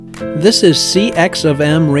This is CX of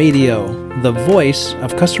M Radio, the voice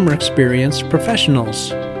of customer experience professionals.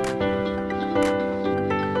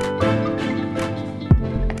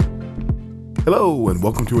 Hello, and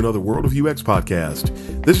welcome to another World of UX podcast.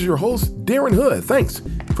 This is your host, Darren Hood. Thanks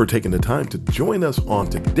for taking the time to join us on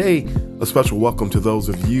today. A special welcome to those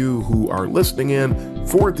of you who are listening in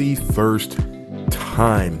for the first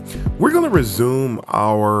time. We're going to resume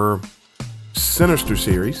our Sinister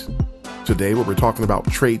series today, where we're talking about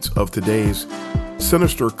traits of today's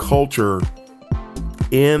sinister culture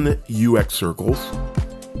in UX circles.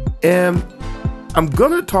 And I'm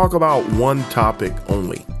going to talk about one topic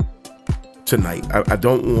only tonight. I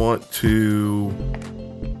don't want to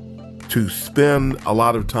spend a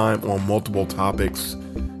lot of time on multiple topics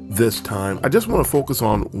this time. I just want to focus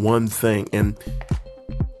on one thing. And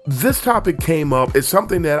this topic came up. It's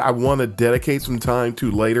something that I want to dedicate some time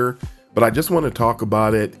to later, but I just want to talk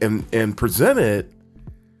about it and present it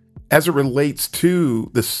as it relates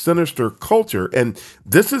to the sinister culture. And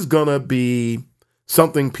this is going to be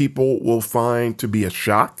something people will find to be a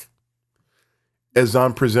shock as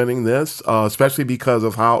I'm presenting this, especially because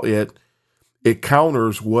of how it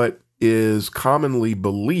counters what is commonly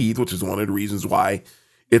believed, which is one of the reasons why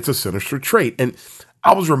it's a sinister trait. And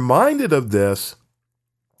I was reminded of this.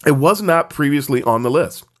 It was not previously on the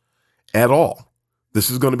list at all. This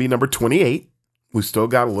is going to be number 28. We still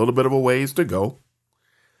got a little bit of a ways to go.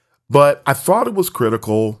 But I thought it was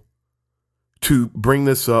critical to bring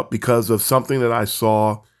this up because of something that I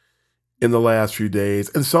saw in the last few days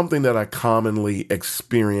and something that I commonly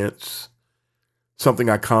experience, something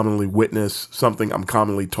I commonly witness, something I'm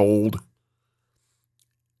commonly told.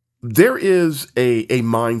 There is a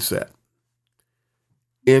mindset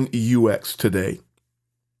in UX today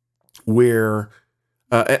where,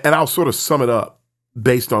 and I'll sort of sum it up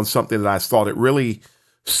based on something that I thought it really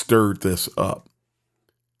stirred this up.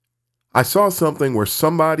 I saw something where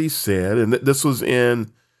somebody said, and this was in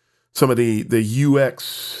some of the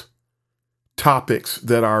UX topics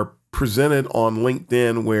that are presented on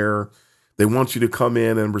LinkedIn, where they want you to come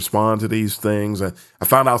in and respond to these things. I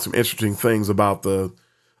found out some interesting things about the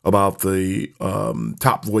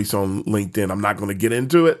top voice on LinkedIn. I'm not going to get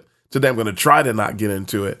into it today. I'm going to try to not get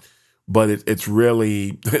into it, but it's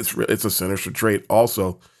a sinister trait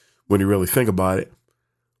also when you really think about it.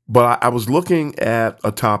 But I was looking at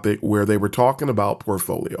a topic where they were talking about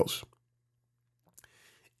portfolios,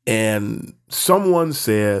 and someone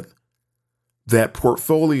said that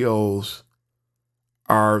portfolios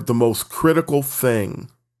are the most critical thing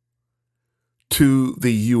to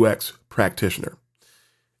the UX practitioner.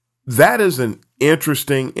 That is an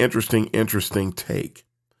interesting take.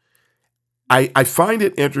 I find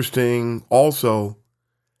it interesting also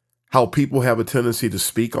how people have a tendency to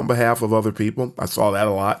speak on behalf of other people. I saw that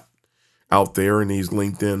a lot out there in these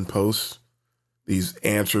LinkedIn posts, these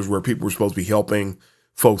answers where people were supposed to be helping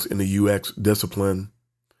folks in the UX discipline.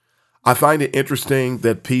 I find it interesting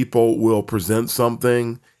that people will present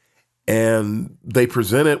something and they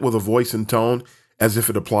present it with a voice and tone as if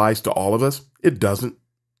it applies to all of us. It doesn't.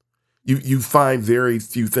 You find very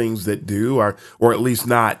few things that do, or at least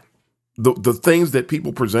not the things that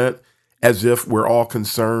people present as if we're all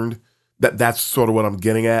concerned. That's sort of what I'm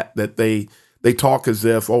getting at, that they talk as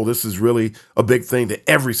if, oh, this is really a big thing to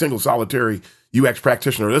every single solitary UX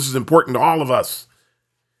practitioner. This is important to all of us.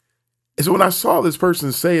 And so when I saw this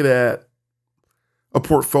person say that a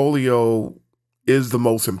portfolio is the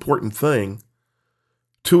most important thing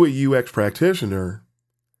to a UX practitioner,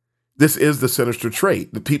 this is the sinister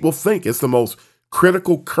trait. The people think it's the most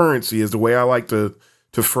critical currency, is the way I like to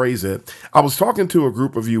phrase it. I was talking to a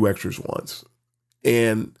group of UXers once,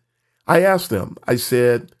 and I asked them, I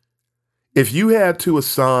said, if you had to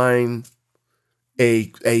assign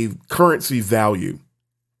a currency value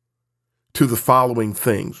to the following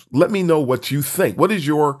things, let me know what you think. What is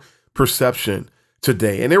your perception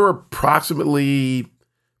today? And there were approximately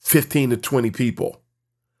 15 to 20 people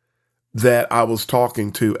that I was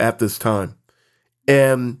talking to at this time.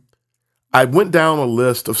 And I went down a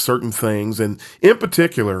list of certain things, and in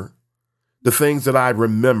particular, the things that I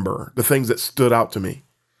remember, the things that stood out to me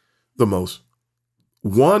the most.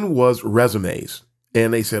 One was resumes.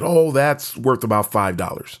 And they said, oh, that's worth about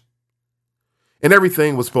 $5. And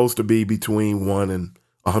everything was supposed to be between $1 and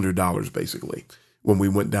 $100, basically, when we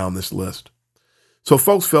went down this list. So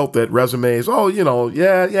folks felt that resumes,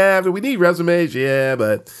 we need resumes,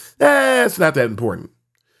 but it's not that important.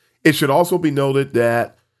 It should also be noted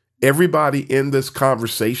that everybody in this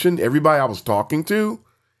conversation, everybody I was talking to,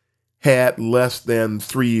 had less than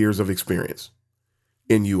 3 years of experience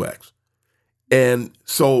in UX. And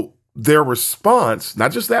so their response,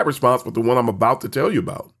 not just that response, but the one I'm about to tell you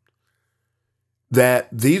about, that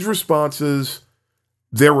these responses,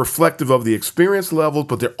 they're reflective of the experience levels,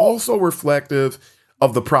 but they're also reflective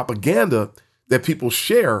of the propaganda that people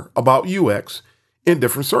share about UX in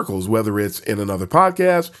different circles, whether it's in another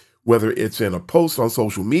podcast, whether it's in a post on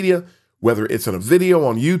social media, whether it's in a video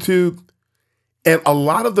on YouTube. And a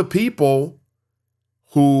lot of the people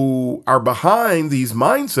who are behind these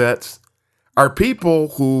mindsets are people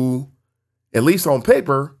who, at least on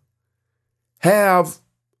paper, have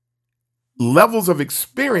levels of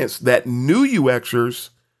experience that new UXers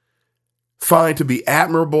find to be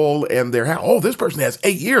admirable, and they're, oh, this person has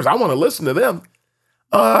 8 years. I want to listen to them.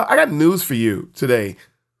 I got news for you today.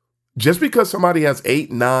 Just because somebody has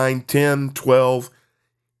 8, 9, 10, 12,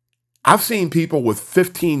 I've seen people with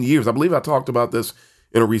 15 years. I believe I talked about this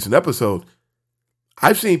in a recent episode.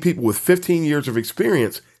 I've seen people with 15 years of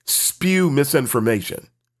experience spew misinformation.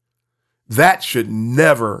 That should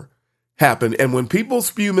never happen. And when people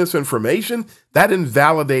spew misinformation, that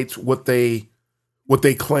invalidates what they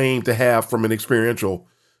claim to have from an experiential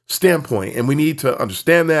standpoint. And we need to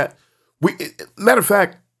understand that. Matter of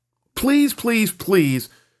fact, please, please, please,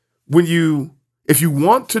 if you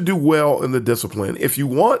want to do well in the discipline, if you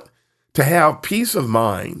want to have peace of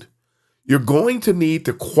mind, you're going to need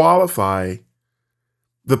to qualify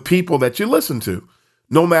the people that you listen to,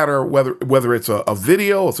 no matter whether it's a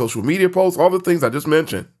video, a social media post, all the things I just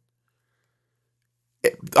mentioned.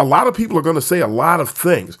 A lot of people are going to say a lot of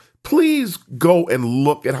things. Please go and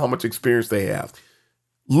look at how much experience they have.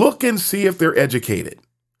 Look and see if they're educated.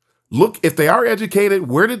 Look, if they are educated,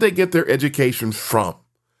 where did they get their education from?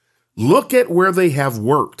 Look at where they have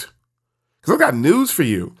worked. Because I've got news for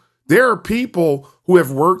you. There are people who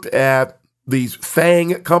have worked at these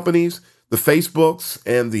FANG companies, the Facebooks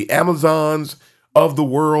and the Amazons of the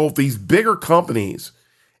world, these bigger companies.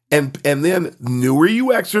 And then newer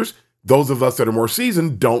UXers, those of us that are more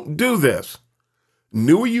seasoned, don't do this.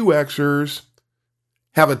 Newer UXers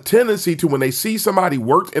have a tendency to, when they see somebody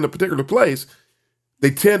worked in a particular place, they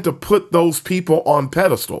tend to put those people on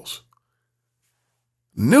pedestals.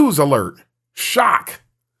 News alert, shock.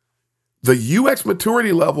 The UX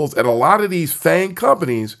maturity levels at a lot of these FANG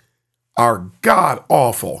companies are god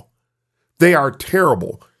awful. They are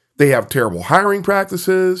terrible. They have terrible hiring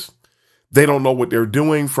practices. They don't know what they're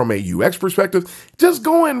doing from a UX perspective. Just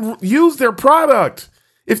go and use their product.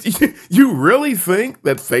 If you really think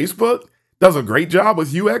that Facebook does a great job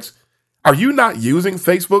with UX, are you not using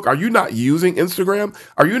Facebook? Are you not using Instagram?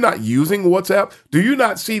 Are you not using WhatsApp? Do you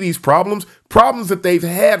not see these problems? Problems that they've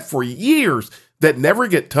had for years that never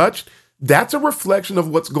get touched? That's a reflection of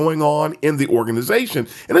what's going on in the organization.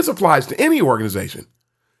 And this applies to any organization.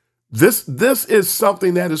 This is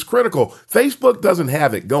something that is critical. Facebook doesn't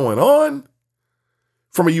have it going on.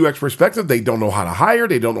 From a UX perspective, they don't know how to hire.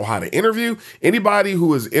 They don't know how to interview. Anybody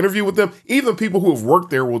who has interviewed with them, even people who have worked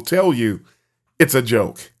there, will tell you it's a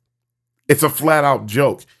joke. It's a flat out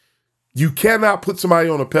joke. You cannot put somebody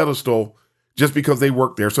on a pedestal just because they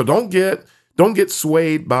work there. So don't get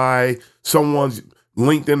swayed by someone's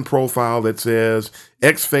LinkedIn profile that says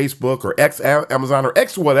X Facebook or X Amazon or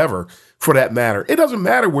X whatever for that matter. It doesn't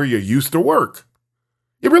matter where you used to work.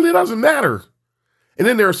 It really doesn't matter. And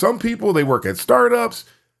then there are some people, they work at startups.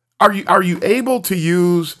 Are you able to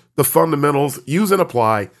use the fundamentals, use and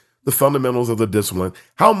apply the fundamentals of the discipline?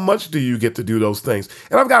 How much do you get to do those things?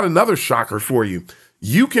 And I've got another shocker for you.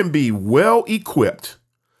 You can be well equipped.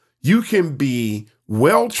 You can be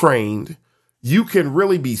well trained. You can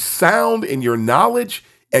really be sound in your knowledge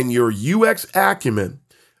and your UX acumen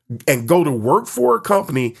and go to work for a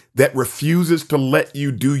company that refuses to let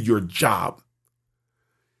you do your job.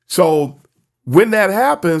 So when that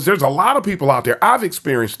happens, there's a lot of people out there. I've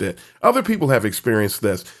experienced it. Other people have experienced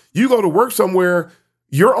this. You go to work somewhere,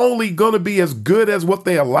 you're only going to be as good as what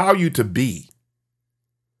they allow you to be.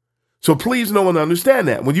 So please know and understand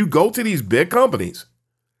that. When you go to these big companies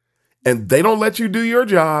and they don't let you do your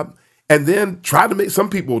job, and then some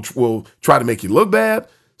people will try to make you look bad.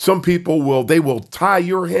 Some people will tie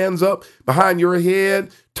your hands up behind your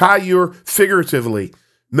head, figuratively,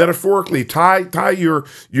 metaphorically, tie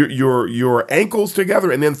your ankles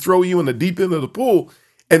together and then throw you in the deep end of the pool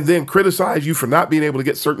and then criticize you for not being able to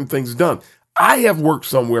get certain things done. I have worked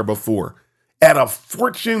somewhere before at a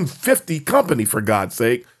Fortune 50 company, for God's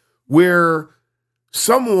sake, where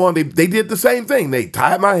someone, they did the same thing. They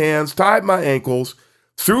tied my hands, tied my ankles,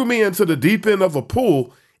 threw me into the deep end of a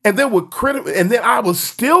pool, and then and then I was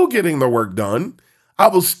still getting the work done. I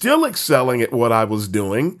was still excelling at what I was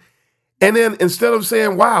doing. And then instead of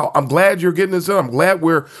saying, wow, I'm glad you're getting this done, I'm glad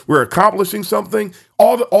we're accomplishing something,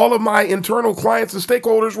 all of my internal clients and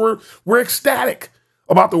stakeholders were ecstatic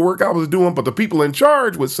about the work I was doing. But the people in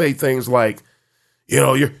charge would say things like,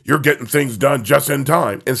 you're getting things done just in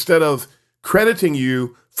time, instead of crediting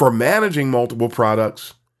you for managing multiple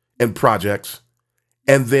products and projects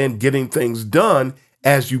and then getting things done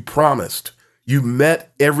as you promised. You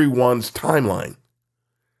met everyone's timeline.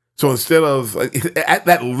 So instead of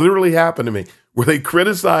that literally happened to me, where they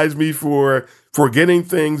criticized me for getting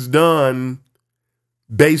things done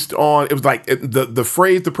based on, it was like the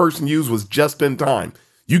phrase the person used was just in time.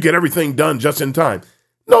 You get everything done just in time.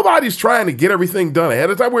 Nobody's trying to get everything done ahead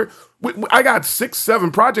of time. I got 6,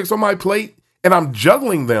 7 projects on my plate and I'm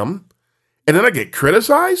juggling them, and then I get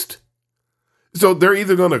criticized. So they're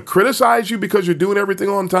either going to criticize you because you're doing everything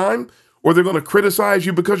on time, or they're going to criticize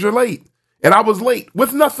you because you're late. And I was late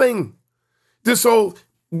with nothing. So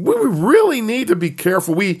we really need to be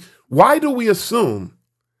careful. Why do we assume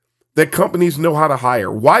that companies know how to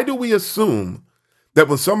hire? Why do we assume that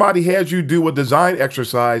when somebody has you do a design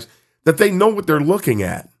exercise, that they know what they're looking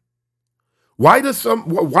at? Why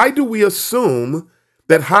do we assume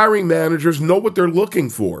that hiring managers know what they're looking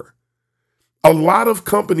for? A lot of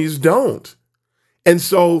companies don't. And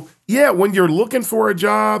so, when you're looking for a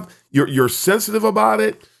job, you're sensitive about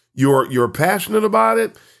it, you're passionate about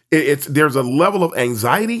it. There's a level of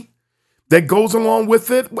anxiety that goes along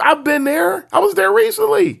with it. I've been there. I was there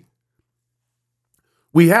recently.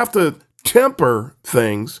 We have to temper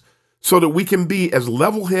things so that we can be as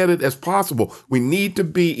level-headed as possible. We need to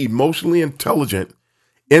be emotionally intelligent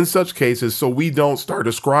in such cases so we don't start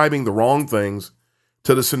ascribing the wrong things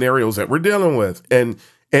to the scenarios that we're dealing with.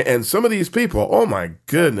 And some of these people, oh my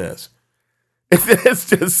goodness,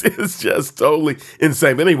 it's just totally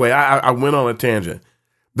insane. But anyway, I went on a tangent.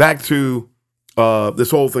 Back to this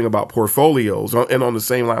whole thing about portfolios, and on the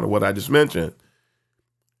same line of what I just mentioned.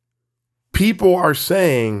 People are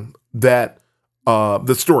saying that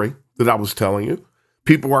the story that I was telling you,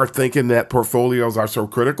 people are thinking that portfolios are so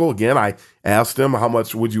critical. Again, I asked them, how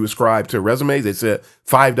much would you ascribe to resumes? They said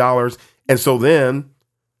 $5. And so then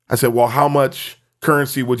I said, well, how much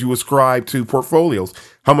currency would you ascribe to portfolios?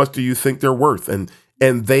 How much do you think they're worth? And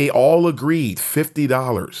they all agreed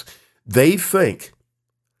 $50. They think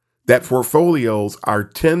that portfolios are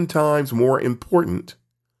 10 times more important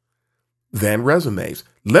than resumes.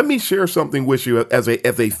 Let me share something with you as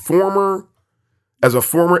a former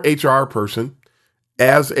HR person,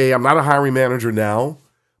 I'm not a hiring manager now,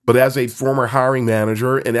 but as a former hiring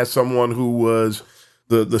manager and as someone who was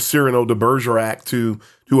the Cyrano de Bergerac to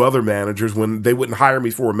other managers when they wouldn't hire me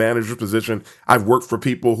for a manager position. I've worked for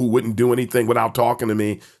people who wouldn't do anything without talking to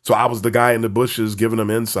me. So I was the guy in the bushes giving them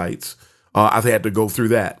insights. I've had to go through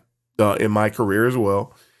that in my career as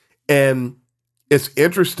well. And it's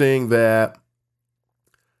interesting that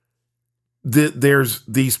there's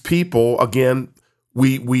these people, again,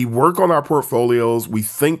 we work on our portfolios. We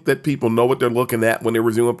think that people know what they're looking at when they're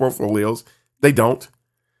reviewing portfolios. They don't.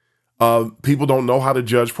 People don't know how to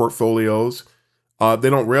judge portfolios. They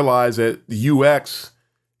don't realize that the UX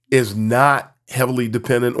is not heavily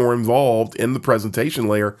dependent or involved in the presentation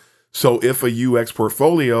layer. So if a UX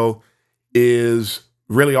portfolio is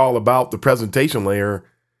really all about the presentation layer,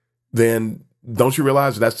 then don't you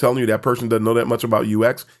realize that's telling you that person doesn't know that much about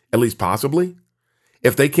UX, at least possibly?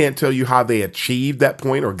 If they can't tell you how they achieved that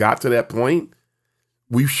point or got to that point,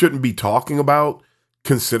 we shouldn't be talking about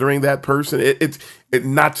considering that person. It's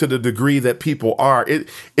not to the degree that people are.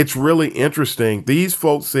 It's really interesting. These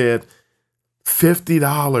folks said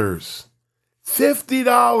 $50.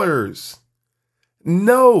 $50.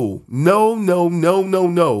 No.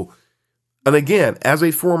 And again, as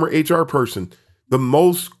a former HR person, the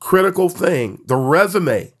most critical thing, the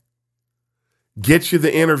resume, gets you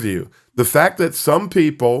the interview. The fact that some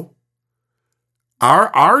people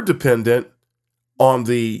are dependent on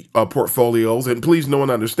the portfolios, and please know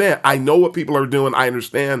and understand, I know what people are doing. I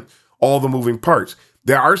understand all the moving parts.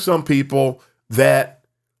 There are some people that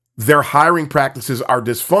their hiring practices are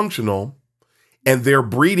dysfunctional and they're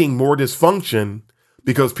breeding more dysfunction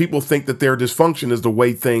because people think that their dysfunction is the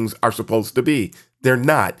way things are supposed to be. They're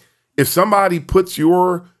not. If somebody puts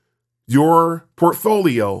your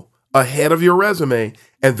portfolio ahead of your resume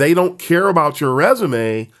and they don't care about your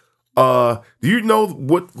resume, do you know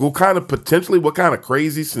what kind of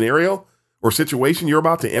crazy scenario or situation you're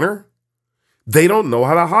about to enter? They don't know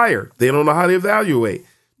how to hire. They don't know how to evaluate.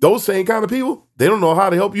 Those same kind of people, they don't know how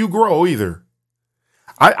to help you grow either.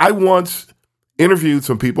 I once interviewed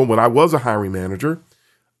some people when I was a hiring manager.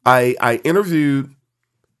 I interviewed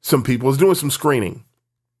some people, I was doing some screening.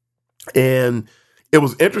 And it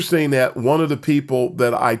was interesting that one of the people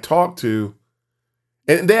that I talked to,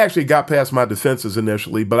 and they actually got past my defenses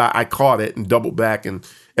initially, but I caught it and doubled back, and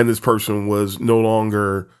this person was no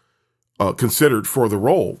longer considered for the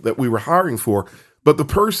role that we were hiring for. but the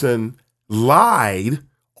person lied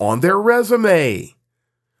on their resume.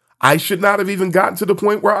 I should not have even gotten to the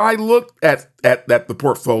point where I looked at the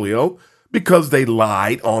portfolio because they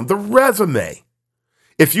lied on the resume.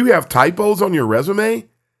 If you have typos on your resume,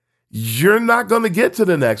 you're not going to get to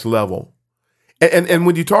the next level. And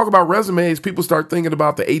when you talk about resumes, people start thinking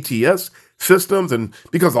about the ATS systems, and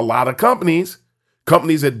because a lot of companies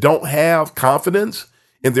that don't have confidence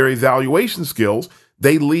in their evaluation skills,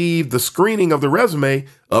 they leave the screening of the resume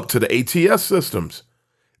up to the ATS systems.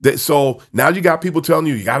 So now you got people telling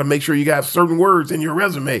you got to make sure you got certain words in your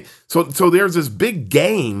resume. So there's this big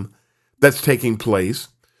game that's taking place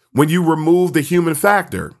when you remove the human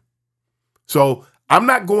factor. So I'm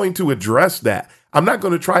not going to address that. I'm not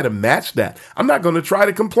going to try to match that. I'm not going to try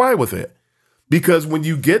to comply with it. Because when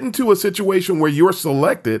you get into a situation where you're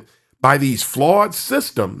selected by these flawed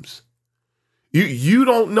systems, you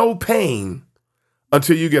don't know pain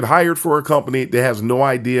until you get hired for a company that has no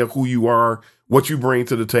idea who you are, what you bring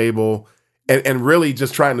to the table, and really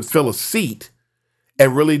just trying to fill a seat,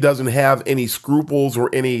 and really doesn't have any scruples or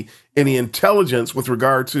any intelligence with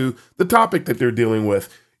regard to the topic that they're dealing with.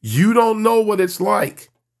 You don't know what it's like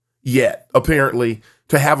yet, apparently,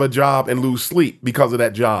 to have a job and lose sleep because of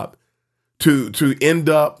that job, to end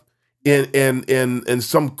up in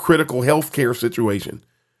some critical healthcare situation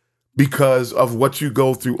because of what you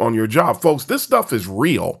go through on your job. Folks, this stuff is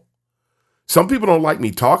real. Some people don't like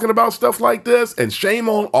me talking about stuff like this, and shame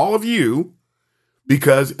on all of you,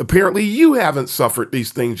 because apparently you haven't suffered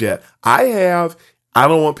these things yet. I have. I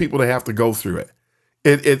don't want people to have to go through it.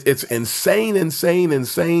 It's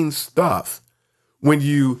insane stuff. When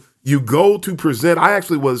you go to present, I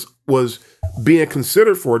actually was being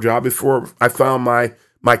considered for a job before I found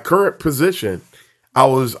my current position. I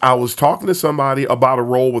was talking to somebody about a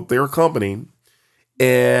role with their company,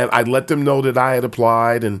 and I let them know that I had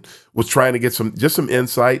applied and was trying to get some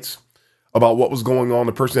insights about what was going on.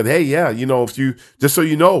 The person said, "Hey, yeah, if you, just so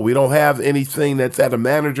you know, we don't have anything that's at a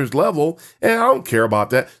manager's level, and I don't care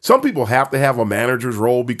about that. Some people have to have a manager's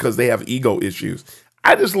role because they have ego issues.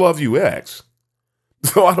 I just love UX,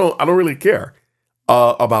 so I don't really care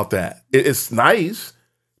about that. It's nice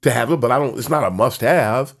to have it, but it's not a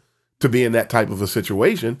must-have to be in that type of a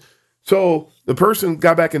situation." So the person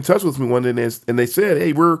got back in touch with me one day, and they said,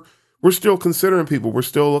 "Hey, we're still considering people. We're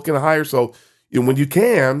still looking to hire. So when you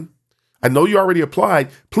can, I know you already applied.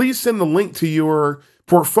 Please send the link to your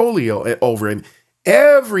portfolio over." And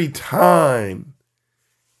every time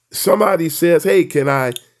somebody says, "Hey, can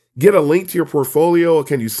I get a link to your portfolio? Or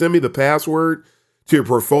can you send me the password to your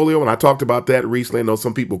portfolio?" And I talked about that recently. I know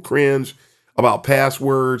some people cringe about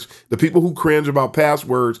passwords. The people who cringe about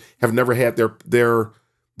passwords have never had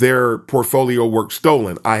their portfolio work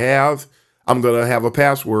stolen. I have. I'm going to have a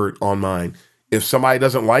password on mine. If somebody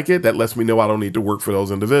doesn't like it, that lets me know I don't need to work for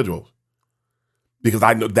those individuals, because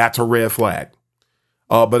I know that's a red flag.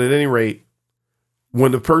 But at any rate,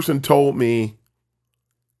 when the person told me,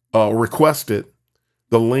 requested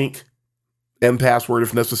the link and password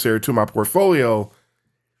if necessary to my portfolio,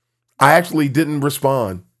 I actually didn't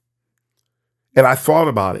respond. And I thought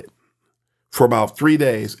about it for about 3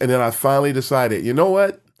 days. And then I finally decided, you know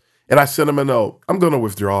what? And I sent him a note. I'm going to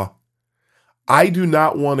withdraw. I do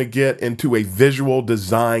not want to get into a visual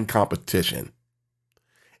design competition.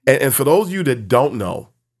 And for those of you that don't know,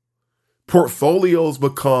 portfolios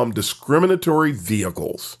become discriminatory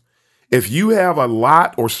vehicles. If you have a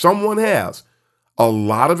lot, or someone has a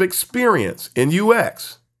lot of experience in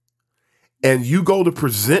UX, and you go to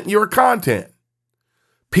present your content,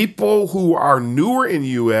 people who are newer in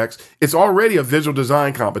UX, it's already a visual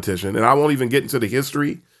design competition. And I won't even get into the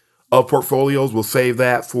history of portfolios. We'll save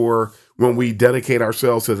that for when we dedicate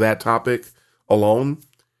ourselves to that topic alone.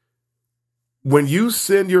 When you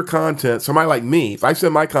send your content, somebody like me, if I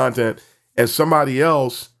send my content and somebody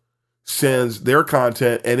else sends their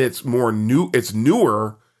content and it's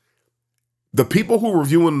newer, the people who are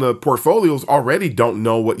reviewing the portfolios already don't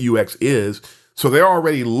know what UX is. So they're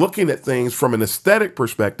already looking at things from an aesthetic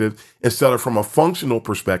perspective instead of from a functional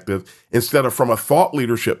perspective, instead of from a thought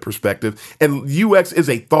leadership perspective. And UX is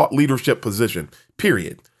a thought leadership position,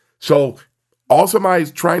 period. So all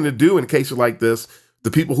somebody's trying to do in cases like this, the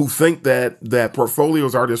people who think that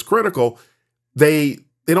portfolios are this critical, they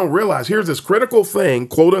don't realize here's this critical thing,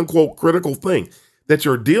 quote unquote critical thing that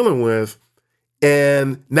you're dealing with.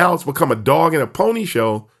 And now it's become a dog and a pony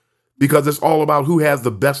show because it's all about who has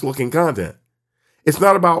the best looking content. It's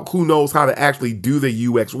not about who knows how to actually do the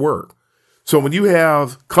UX work. So when you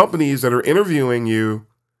have companies that are interviewing you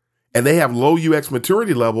and they have low UX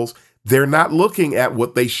maturity levels, they're not looking at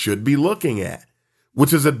what they should be looking at,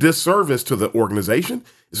 which is a disservice to the organization.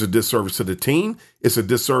 It's a disservice to the team. It's a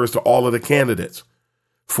disservice to all of the candidates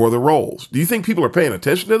for the roles. Do you think people are paying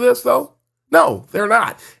attention to this, though? No, they're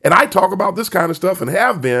not. And I talk about this kind of stuff and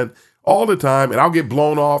have been all the time, and I'll get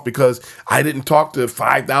blown off because I didn't talk to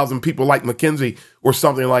 5,000 people like McKinsey or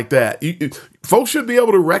something like that. Folks should be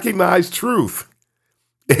able to recognize truth.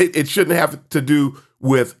 It shouldn't have to do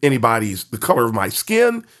with the color of my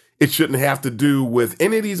skin. It shouldn't have to do with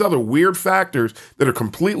any of these other weird factors that are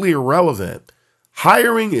completely irrelevant.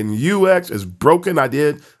 Hiring in UX is broken. I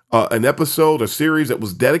did an episode, a series that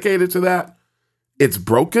was dedicated to that. It's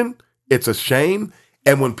broken. It's a shame.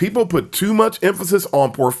 And when people put too much emphasis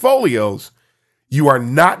on portfolios, you are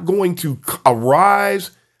not going to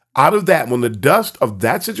arise out of that. When the dust of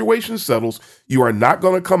that situation settles, you are not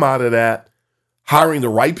going to come out of that hiring the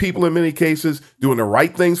right people in many cases, doing the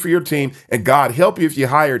right things for your team. And God help you if you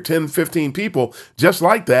hire 10, 15 people just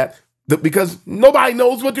like that, because nobody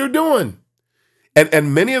knows what you're doing.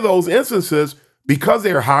 And many of those instances, because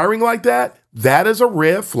they're hiring like that, that is a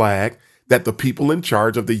red flag that the people in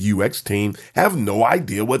charge of the UX team have no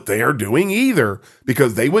idea what they are doing either,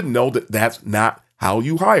 because they would know that that's not how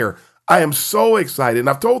you hire. I am so excited. And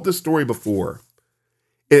I've told this story before.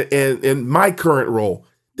 In my current role,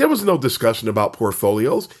 there was no discussion about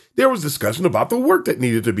portfolios. There was discussion about the work that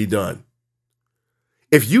needed to be done.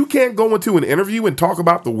 If you can't go into an interview and talk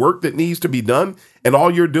about the work that needs to be done, and all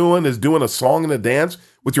you're doing is doing a song and a dance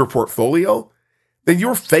with your portfolio, then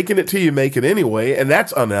you're faking it till you make it anyway, and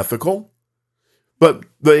that's unethical. But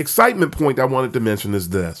the excitement point I wanted to mention is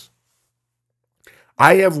this.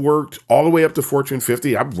 I have worked all the way up to Fortune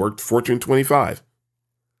 50. I've worked Fortune 25.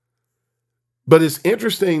 But it's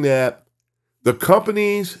interesting that the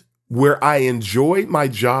companies where I enjoyed my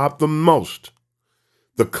job the most,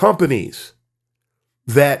 the companies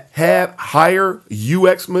that had higher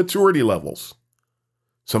UX maturity levels.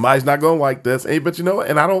 Somebody's not going to like this, but you know what?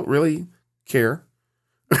 And I don't really care.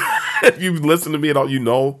 If you listen to me at all, you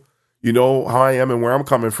know how I am and where I'm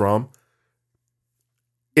coming from.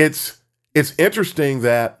 It's interesting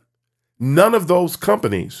that none of those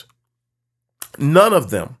companies, none of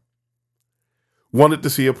them wanted to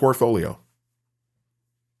see a portfolio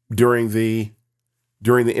during the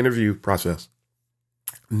interview process.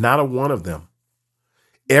 Not a one of them.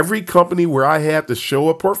 Every company where I had to show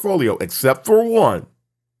a portfolio, except for one,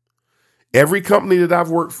 every company that I've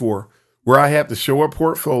worked for where I had to show a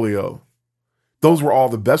portfolio, those were all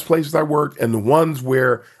the best places I worked, and the ones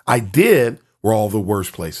where I did were all the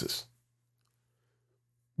worst places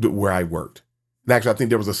where I worked. And actually, I think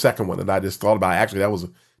there was a second one that I just thought about. Actually, that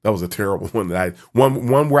was a terrible one.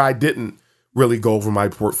 One where I didn't really go over my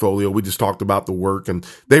portfolio. We just talked about the work, and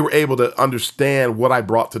they were able to understand what I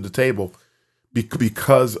brought to the table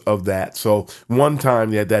because of that. So one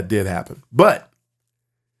time, yeah, that did happen. But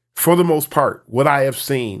for the most part, what I have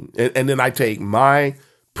seen, and then I take my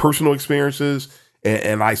personal experiences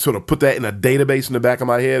and I sort of put that in a database in the back of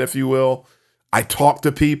my head, if you will. I talk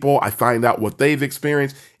to people, I find out what they've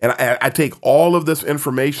experienced, and I take all of this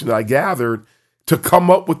information that I gathered to come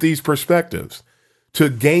up with these perspectives, to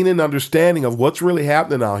gain an understanding of what's really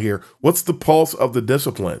happening out here. What's the pulse of the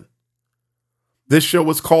discipline? This show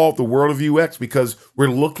is called The World of UX because we're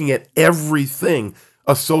looking at everything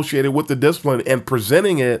associated with the discipline and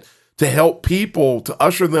presenting it to help people, to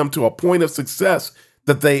usher them to a point of success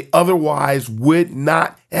that they otherwise would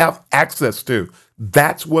not have access to.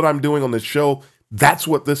 That's what I'm doing on the show. That's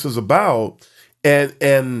what this is about.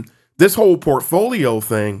 And this whole portfolio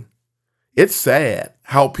thing, it's sad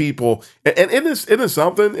how people, and it is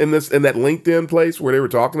something in that LinkedIn place where they were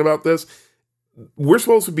talking about this. We're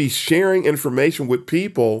supposed to be sharing information with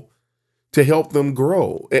people to help them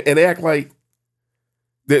grow and act like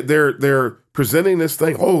they're presenting this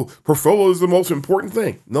thing. Oh, portfolio is the most important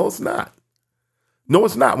thing. No, it's not. No,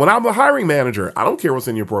 it's not. When I'm a hiring manager, I don't care what's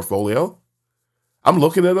in your portfolio. I'm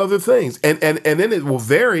looking at other things. And then it will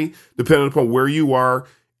vary depending upon where you are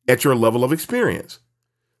at your level of experience.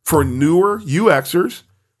 For newer UXers,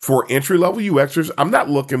 for entry-level UXers, I'm not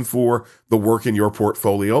looking for the work in your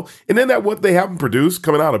portfolio. And then that what they haven't produced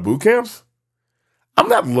coming out of boot camps, I'm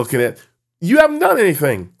not looking at, you haven't done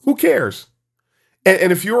anything. Who cares?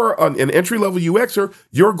 And if you're an entry-level UXer,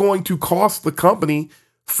 you're going to cost the company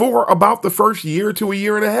for about the first year to a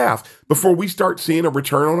year and a half before we start seeing a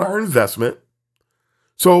return on our investment.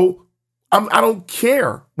 So I don't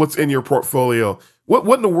care what's in your portfolio.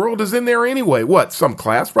 What in the world is in there anyway? What, some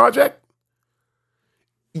class project?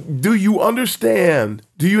 Do you understand?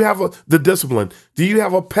 Do you have the discipline? Do you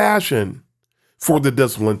have a passion for the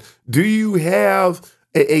discipline? Do you have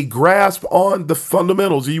a grasp on the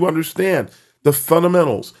fundamentals? Do you understand the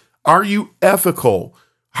fundamentals Are you ethical?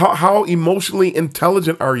 How emotionally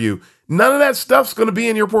intelligent are you? None of that stuff's going to be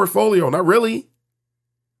in your portfolio. Not really.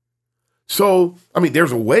 So, I mean,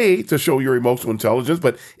 there's a way to show your emotional intelligence,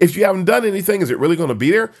 but if you haven't done anything, is it really going to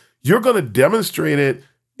be there? You're going to demonstrate it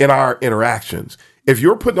in our interactions. If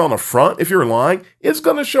you're putting on a front, if you're lying, it's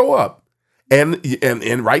going to show up. And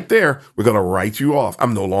right there, we're going to write you off.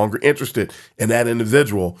 I'm no longer interested in that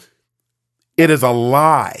individual. It is a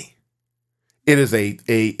lie. It is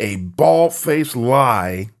a bald-faced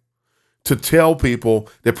lie to tell people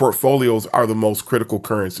that portfolios are the most critical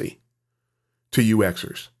currency to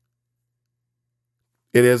UXers.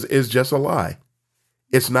 It's just a lie.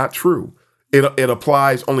 It's not true. It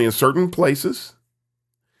applies only in certain places.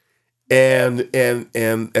 And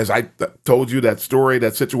as I told you, that story,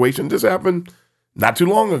 that situation just happened not too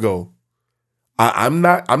long ago. I'm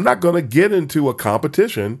not going to get into a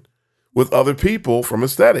competition with other people from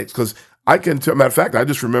aesthetics because matter of fact, I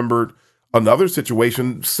just remembered another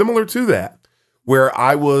situation similar to that where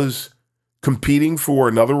I was competing for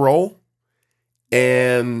another role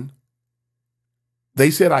and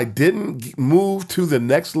they said I didn't move to the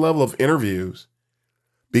next level of interviews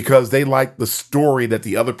because they liked the story that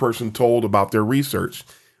the other person told about their research.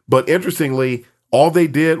 But interestingly, all they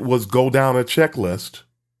did was go down a checklist.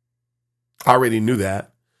 I already knew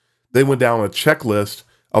that. They went down a checklist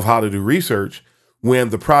of how to do research when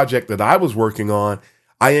the project that I was working on,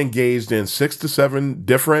 I engaged in 6 to 7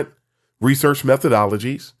 different research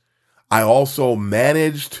methodologies. I also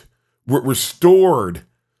restored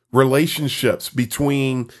relationships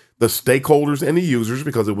between the stakeholders and the users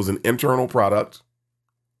because it was an internal product.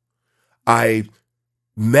 I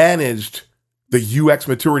managed the UX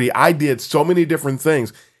maturity. I did so many different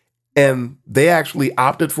things. And they actually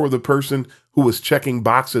opted for the person who was checking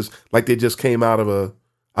boxes like they just came out of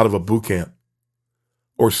a boot camp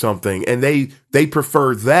or something. And they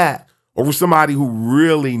preferred that over somebody who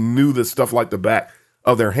really knew this stuff like the back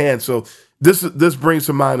of their hand. So this brings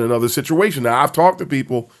to mind another situation. Now, I've talked to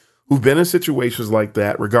people who've been in situations like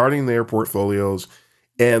that regarding their portfolios,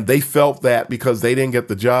 and they felt that because they didn't get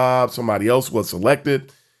the job, somebody else was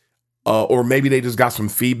selected, or maybe they just got some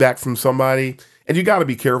feedback from somebody. And you got to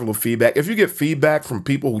be careful of feedback. If you get feedback from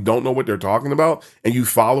people who don't know what they're talking about and you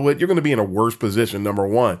follow it, you're going to be in a worse position, number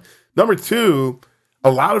one. Number two,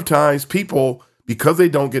 a lot of times people, because they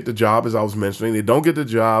don't get the job, as I was mentioning, they don't get the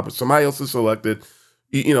job, somebody else is selected,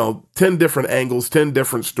 10 different angles, 10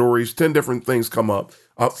 different stories, 10 different things come up,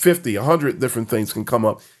 50, 100 different things can come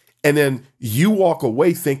up. And then you walk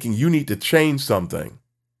away thinking you need to change something.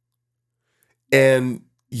 And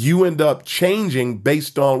you end up changing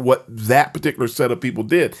based on what that particular set of people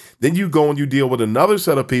did. Then you go and you deal with another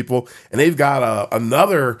set of people, and they've got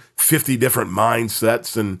another 50 different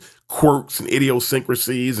mindsets and quirks and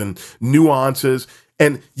idiosyncrasies and nuances.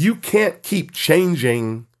 And you can't keep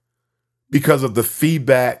changing because of the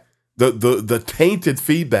feedback, the tainted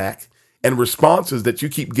feedback and responses that you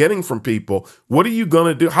keep getting from people. What are you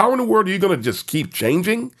going to do? How in the world are you going to just keep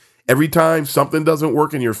changing every time something doesn't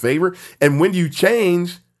work in your favor? And when you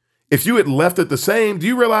change, if you had left it the same, do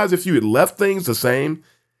you realize if you had left things the same,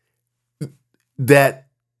 that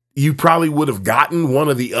you probably would have gotten one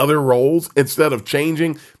of the other roles instead of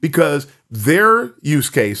changing because their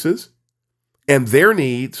use cases and their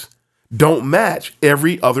needs don't match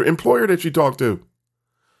every other employer that you talk to?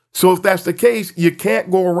 So if that's the case, you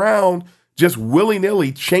can't go around just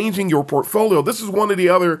willy-nilly changing your portfolio. This is one of the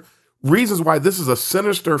other reasons why this is a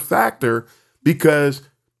sinister factor, because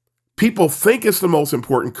people think it's the most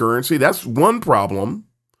important currency. That's one problem.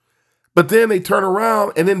 But then they turn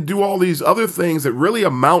around and then do all these other things that really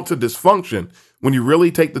amount to dysfunction when you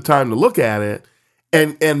really take the time to look at it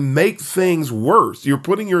and make things worse. You're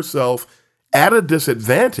putting yourself at a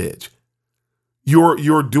disadvantage.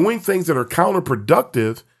 You're doing things that are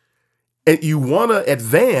counterproductive, and you want to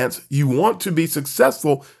advance, you want to be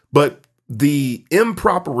successful, but the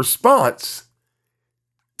improper response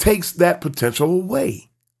takes that potential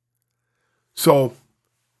away. So,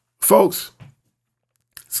 folks,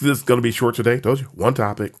 this is going to be short today. Told you, one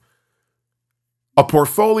topic. A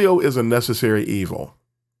portfolio is a necessary evil.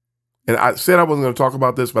 And I said I wasn't going to talk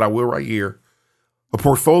about this, but I will right here. A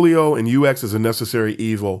portfolio in UX is a necessary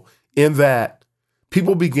evil in that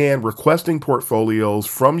people began requesting portfolios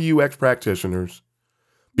from UX practitioners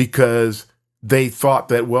because they thought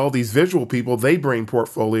that, well, these visual people, they bring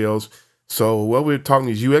portfolios. So, well, we're talking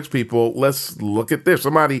to these UX people. Let's look at this.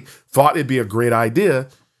 Somebody thought it'd be a great idea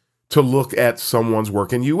to look at someone's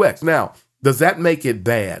work in UX. Now, does that make it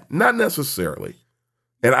bad? Not necessarily.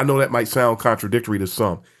 And I know that might sound contradictory to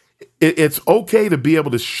some. It's okay to be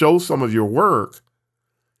able to show some of your work,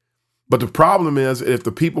 But the problem is if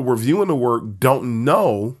the people reviewing the work don't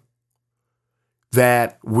know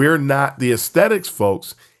that we're not the aesthetics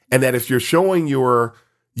folks, and that if you're showing your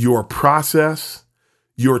process,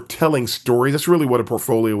 you're telling stories. That's really what a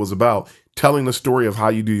portfolio is about. Telling the story of how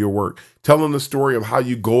you do your work, telling the story of how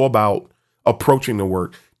you go about approaching the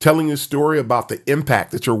work, telling the story about the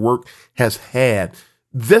impact that your work has had.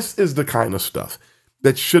 This is the kind of stuff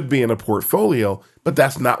that should be in a portfolio, but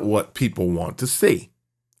that's not what people want to see.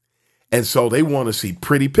 And so they want to see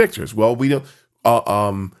pretty pictures. Well, we don't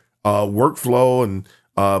workflow and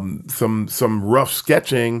some rough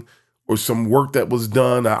sketching or some work that was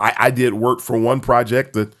done. I did work for one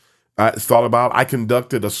project that I thought about. I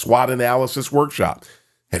conducted a SWOT analysis workshop.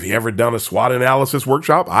 Have you ever done a SWOT analysis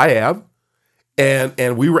workshop? I have.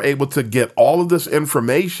 And we were able to get all of this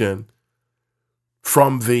information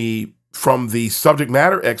from the subject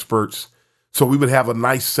matter experts, so we would have a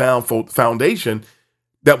nice sound foundation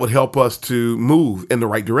that would help us to move in the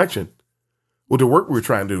right direction with the work we were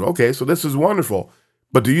trying to do. Okay, so this is wonderful.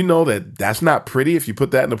 But do you know that that's not pretty if you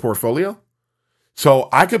put that in the portfolio? So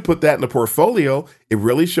I could put that in the portfolio. It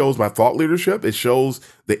really shows my thought leadership. It shows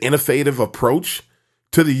the innovative approach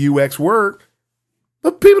to the UX work,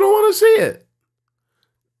 but people don't want to see it.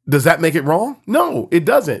 Does that make it wrong? No, it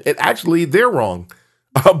doesn't. It actually, they're wrong.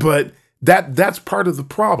 But that's part of the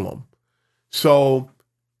problem. So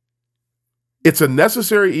it's a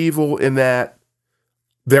necessary evil in that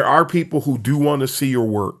there are people who do want to see your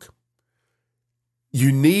work.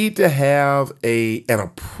 You need to have an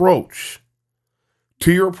approach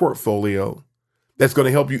to your portfolio that's going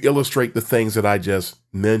to help you illustrate the things that I just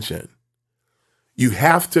mentioned. You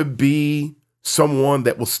have to be someone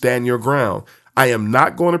that will stand your ground. I am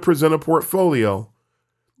not going to present a portfolio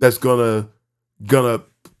that's gonna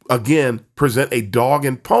again present a dog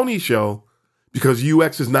and pony show, because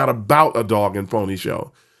UX is not about a dog and pony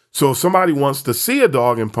show. So if somebody wants to see a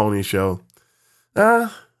dog and pony show,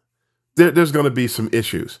 there's going to be some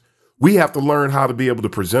issues. We have to learn how to be able to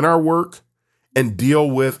present our work and deal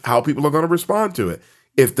with how people are going to respond to it.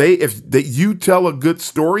 If you tell a good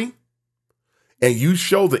story and you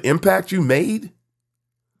show the impact you made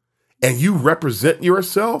and you represent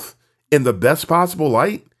yourself in the best possible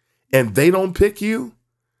light and they don't pick you,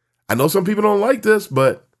 I know some people don't like this,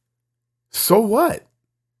 but so what?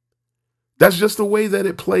 That's just the way that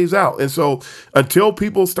it plays out. And so until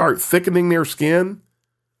people start thickening their skin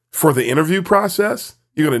for the interview process,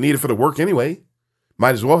 you're going to need it for the work anyway.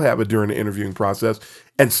 Might as well have it during the interviewing process,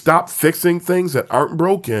 and stop fixing things that aren't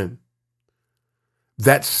broken.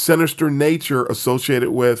 That sinister nature associated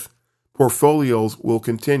with portfolios will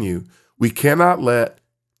continue. We cannot let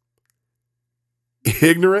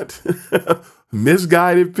ignorant,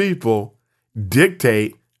 misguided people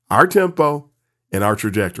dictate our tempo and our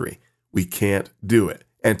trajectory. We can't do it.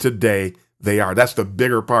 And today they are. That's the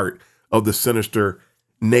bigger part of the sinister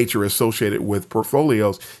nature associated with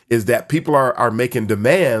portfolios, is that people are making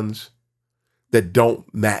demands that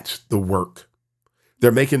don't match the work.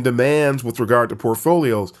 They're making demands with regard to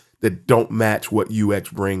portfolios that don't match what UX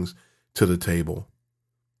brings to the table.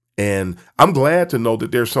 And I'm glad to know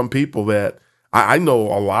that there's some people that I know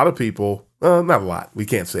a lot of people, not a lot, we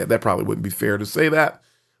can't say it. That probably wouldn't be fair to say that.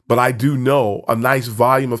 But I do know a nice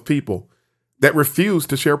volume of people that refuse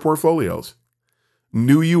to share portfolios.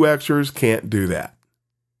 New UXers can't do that.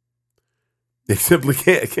 They simply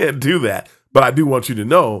can't do that. But I do want you to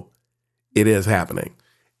know it is happening.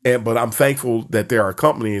 But I'm thankful that there are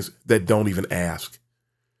companies that don't even ask,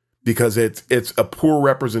 because it's a poor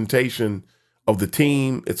representation of the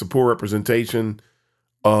team. It's a poor representation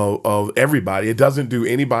of everybody. It doesn't do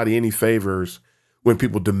anybody any favors when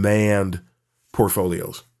people demand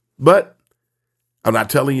portfolios. But I'm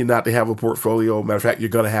not telling you not to have a portfolio. Matter of fact, you're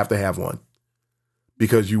going to have one,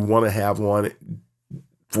 because you want to have one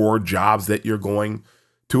for jobs that you're going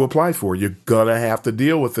to apply for. You're going to have to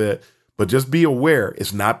deal with it, but just be aware.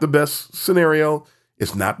 It's not the best scenario.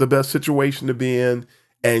 It's not the best situation to be in.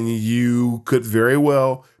 And you could very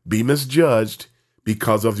well be misjudged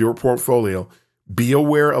because of your portfolio. Be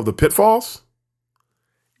aware of the pitfalls.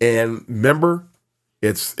 And remember,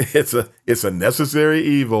 it's a necessary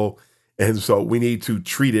evil. And so we need to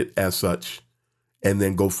treat it as such and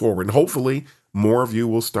then go forward. And hopefully more of you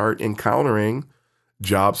will start encountering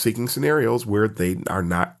job-seeking scenarios where they are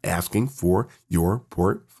not asking for your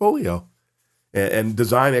portfolio. And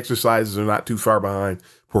design exercises are not too far behind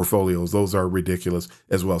portfolios. Those are ridiculous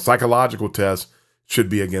as well. Psychological tests should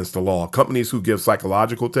be against the law. Companies who give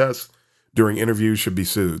psychological tests during interviews should be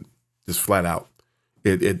sued, just flat out.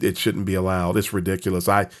 It shouldn't be allowed. It's ridiculous.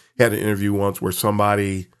 I had an interview once where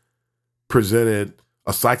somebody presented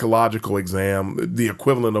a psychological exam, the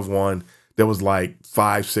equivalent of one that was like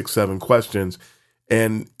 5, 6, 7 questions.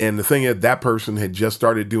 And the thing is, that person had just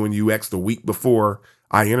started doing UX the week before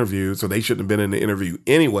I interviewed, so they shouldn't have been in the interview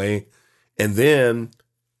anyway. And then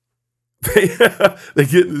they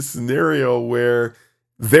get in this scenario where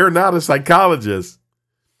they're not a psychologist.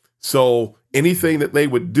 So anything that they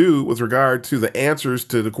would do with regard to the answers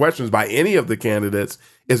to the questions by any of the candidates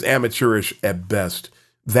is amateurish at best.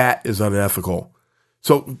 That is unethical.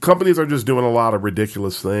 So companies are just doing a lot of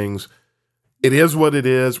ridiculous things. It is what it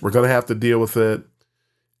is. We're going to have to deal with it.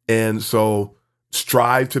 And so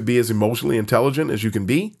strive to be as emotionally intelligent as you can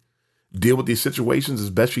be. Deal with these situations as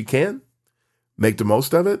best you can. Make the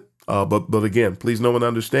most of it. But again, please know and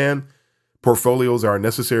understand, portfolios are a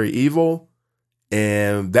necessary evil.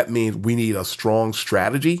 And that means we need a strong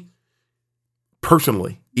strategy.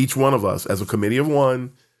 Personally, each one of us as a committee of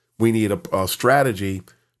one, we need a strategy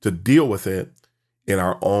to deal with it in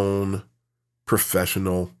our own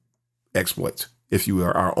professional exploits, if you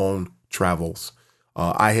are our own travels.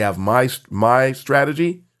 I have my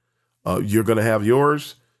strategy. You're going to have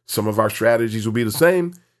yours. Some of our strategies will be the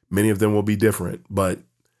same. Many of them will be different. But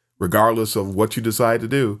regardless of what you decide to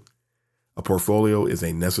do, a portfolio is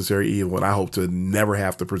a necessary evil. And I hope to never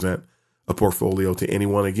have to present a portfolio to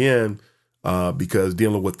anyone again, because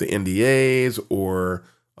dealing with the NDAs or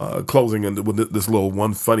closing with this little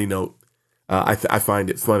one funny note, I find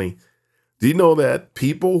it funny. Do you know that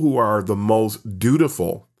people who are the most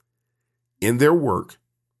dutiful in their work,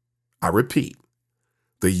 I repeat,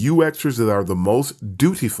 the UXers that are the most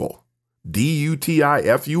dutiful,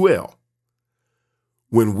 DUTIFUL,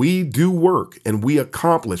 when we do work and we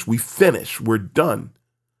accomplish, we finish, we're done,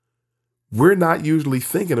 we're not usually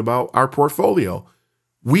thinking about our portfolio.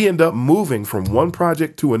 We end up moving from one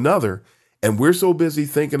project to another, and we're so busy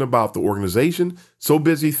thinking about the organization, so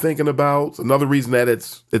busy thinking about another reason that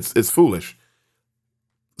it's foolish.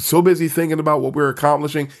 So busy thinking about what we're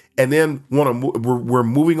accomplishing, and then we're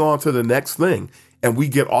moving on to the next thing, and we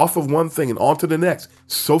get off of one thing and onto the next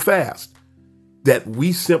so fast that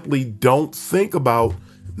we simply don't think about,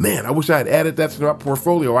 man, I wish I had added that to my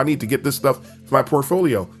portfolio. I need to get this stuff to my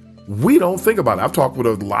portfolio. We don't think about it. I've talked with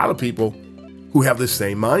a lot of people who have this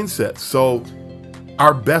same mindset. So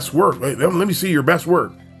our best work, let me see your best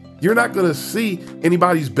work. You're not going to see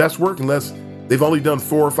anybody's best work unless they've only done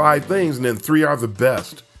 4 or 5 things and then 3 are the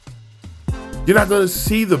best. You're not going to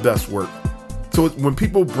see the best work. So when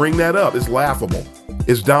people bring that up, it's laughable.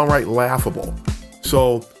 It's downright laughable.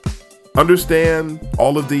 So understand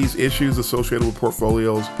all of these issues associated with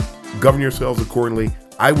portfolios. Govern yourselves accordingly.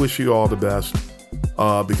 I wish you all the best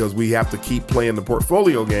because we have to keep playing the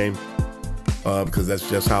portfolio game because that's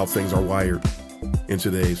just how things are wired in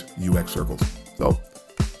today's UX circles. So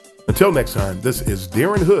until next time, this is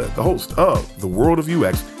Darren Hood, the host of The World of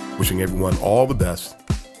UX, wishing everyone all the best.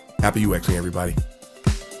 Happy UXing, everybody.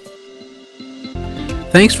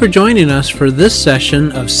 Thanks for joining us for this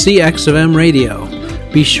session of CX of M Radio.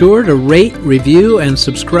 Be sure to rate, review, and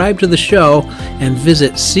subscribe to the show, and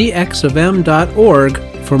visit cxofm.org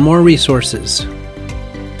for more resources.